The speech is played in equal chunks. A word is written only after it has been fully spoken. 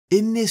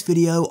In this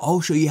video,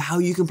 I'll show you how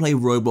you can play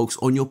Roblox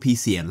on your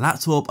PC and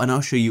laptop, and I'll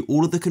show you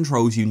all of the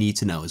controls you need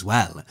to know as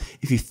well.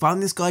 If you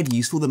found this guide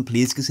useful, then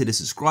please consider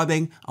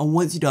subscribing, and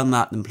once you've done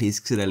that, then please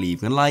consider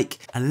leaving a like,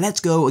 and let's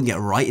go and get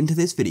right into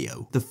this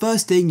video. The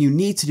first thing you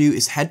need to do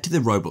is head to the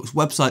Roblox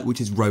website,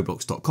 which is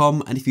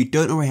roblox.com, and if you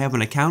don't already have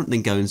an account,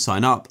 then go and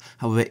sign up.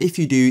 However, if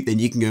you do, then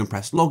you can go and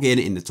press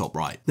login in the top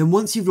right. Then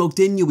once you've logged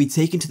in, you'll be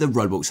taken to the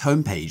Roblox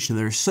homepage, and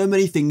there are so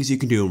many things you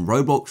can do on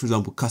Roblox. For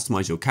example,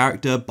 customize your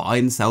character, buy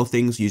and sell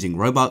things using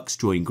Robux,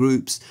 join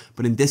groups,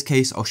 but in this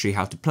case I'll show you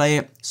how to play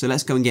it, so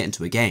let's go and get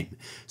into a game.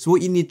 So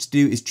what you need to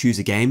do is choose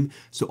a game.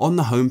 So on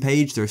the home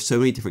page there are so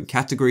many different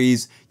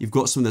categories. You've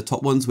got some of the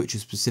top ones which are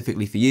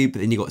specifically for you, but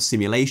then you've got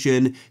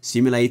simulation,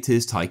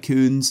 simulators,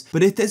 tycoons.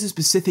 But if there's a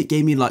specific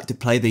game you'd like to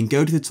play, then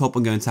go to the top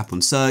and go and tap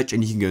on search,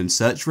 and you can go and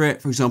search for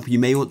it. For example, you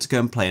may want to go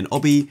and play an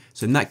obby,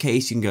 so in that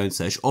case you can go and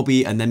search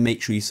obby, and then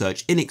make sure you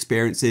search in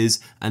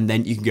experiences, and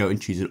then you can go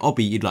and choose an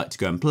obby you'd like to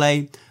go and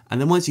play. And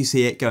then once you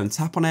see it, go and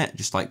tap on it,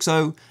 just like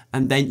so,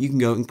 and then you can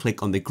go and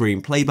click on the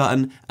green play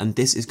button, and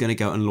this is going to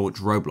go and launch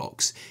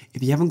Roblox.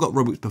 If you haven't got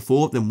Roblox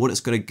before, then what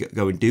it's going to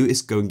go and do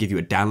is go and give you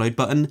a download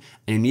button,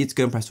 and you need to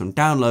go and press on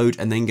download,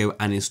 and then go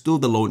and install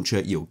the launcher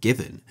you're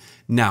given.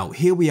 Now,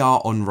 here we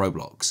are on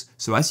Roblox.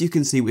 So as you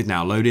can see, we've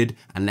now loaded,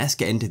 and let's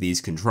get into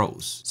these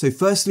controls. So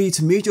firstly,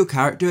 to move your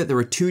character, there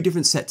are two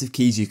different sets of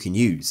keys you can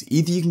use.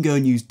 Either you can go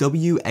and use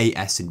W, A,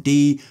 S, and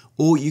D,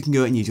 or you can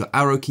go and use your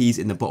arrow keys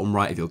in the bottom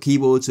right of your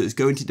keyboard, so it's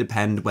going to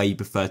depend where you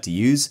prefer to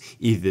use,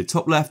 either the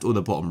top left or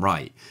the bottom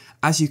right.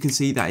 As you can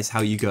see, that is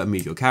how you go and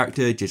move your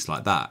character, just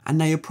like that. And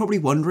now you're probably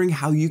wondering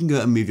how you can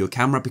go and move your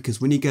camera, because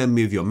when you go and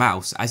move your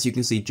mouse, as you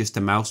can see, just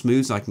the mouse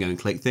moves, I can go and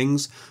click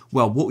things.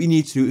 Well, what we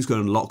need to do is go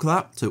and unlock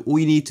that. So all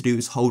you need to do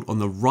is hold on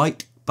the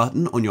right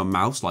button on your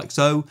mouse like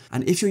so,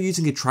 and if you're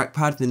using a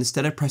trackpad, then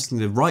instead of pressing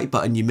the right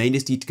button, you may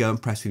just need to go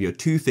and press with your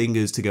two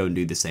fingers to go and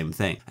do the same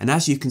thing. And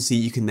as you can see,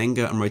 you can then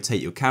go and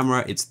rotate your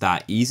camera. It's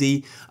that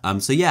easy.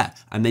 So yeah,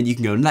 and then you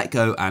can go and let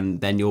go, and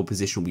then your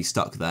position will be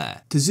stuck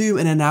there. To zoom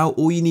in and out,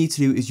 all you need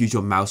to do is use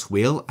your mouse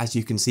wheel. As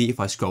you can see, if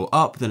I scroll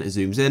up, then it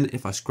zooms in.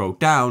 If I scroll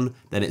down,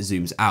 then it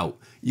zooms out.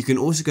 You can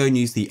also go and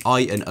use the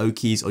I and O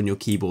keys on your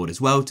keyboard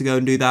as well to go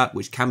and do that,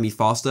 which can be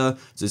faster,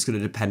 so it's going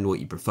to depend what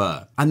you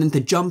prefer. And then to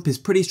jump is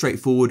pretty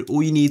straightforward.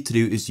 All you need to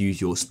do is use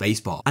your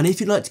spacebar. And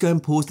if you'd like to go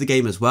and pause the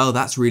game as well,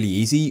 that's really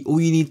easy.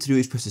 All you need to do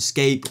is press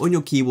escape on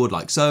your keyboard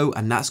like so,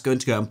 and that's going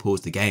to go and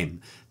pause the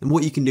game. Then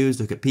what you can do is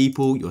look at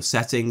people, your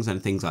settings,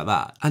 and things like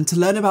that. And to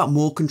learn about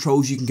more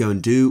controls you can go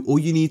and do, all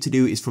you need to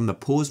do is from the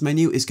pause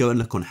menu is go and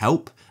look on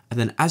help. And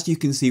then as you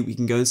can see, we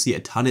can go and see a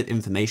ton of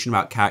information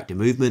about character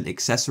movement,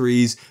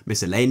 accessories,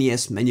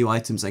 miscellaneous, menu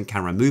items, and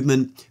camera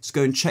movement. So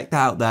go and check that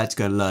out there to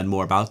go and learn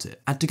more about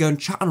it. And to go and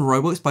chat on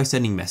Roblox by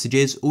sending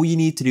messages, all you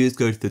need to do is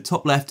go to the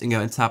top left and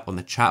go and tap on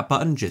the chat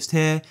button just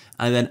here.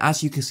 And then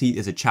as you can see,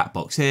 there's a chat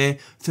box here.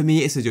 For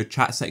me, it says your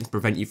chat settings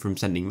prevent you from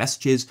sending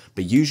messages,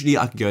 but usually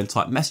I can go and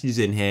type messages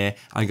in here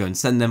and go and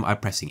send them by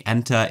pressing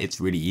enter. It's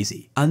really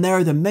easy. And there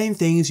are the main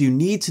things you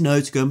need to know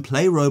to go and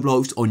play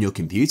Roblox on your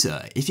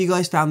computer. If you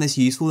guys found this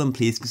useful, then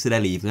please consider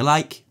leaving a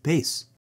like. Peace.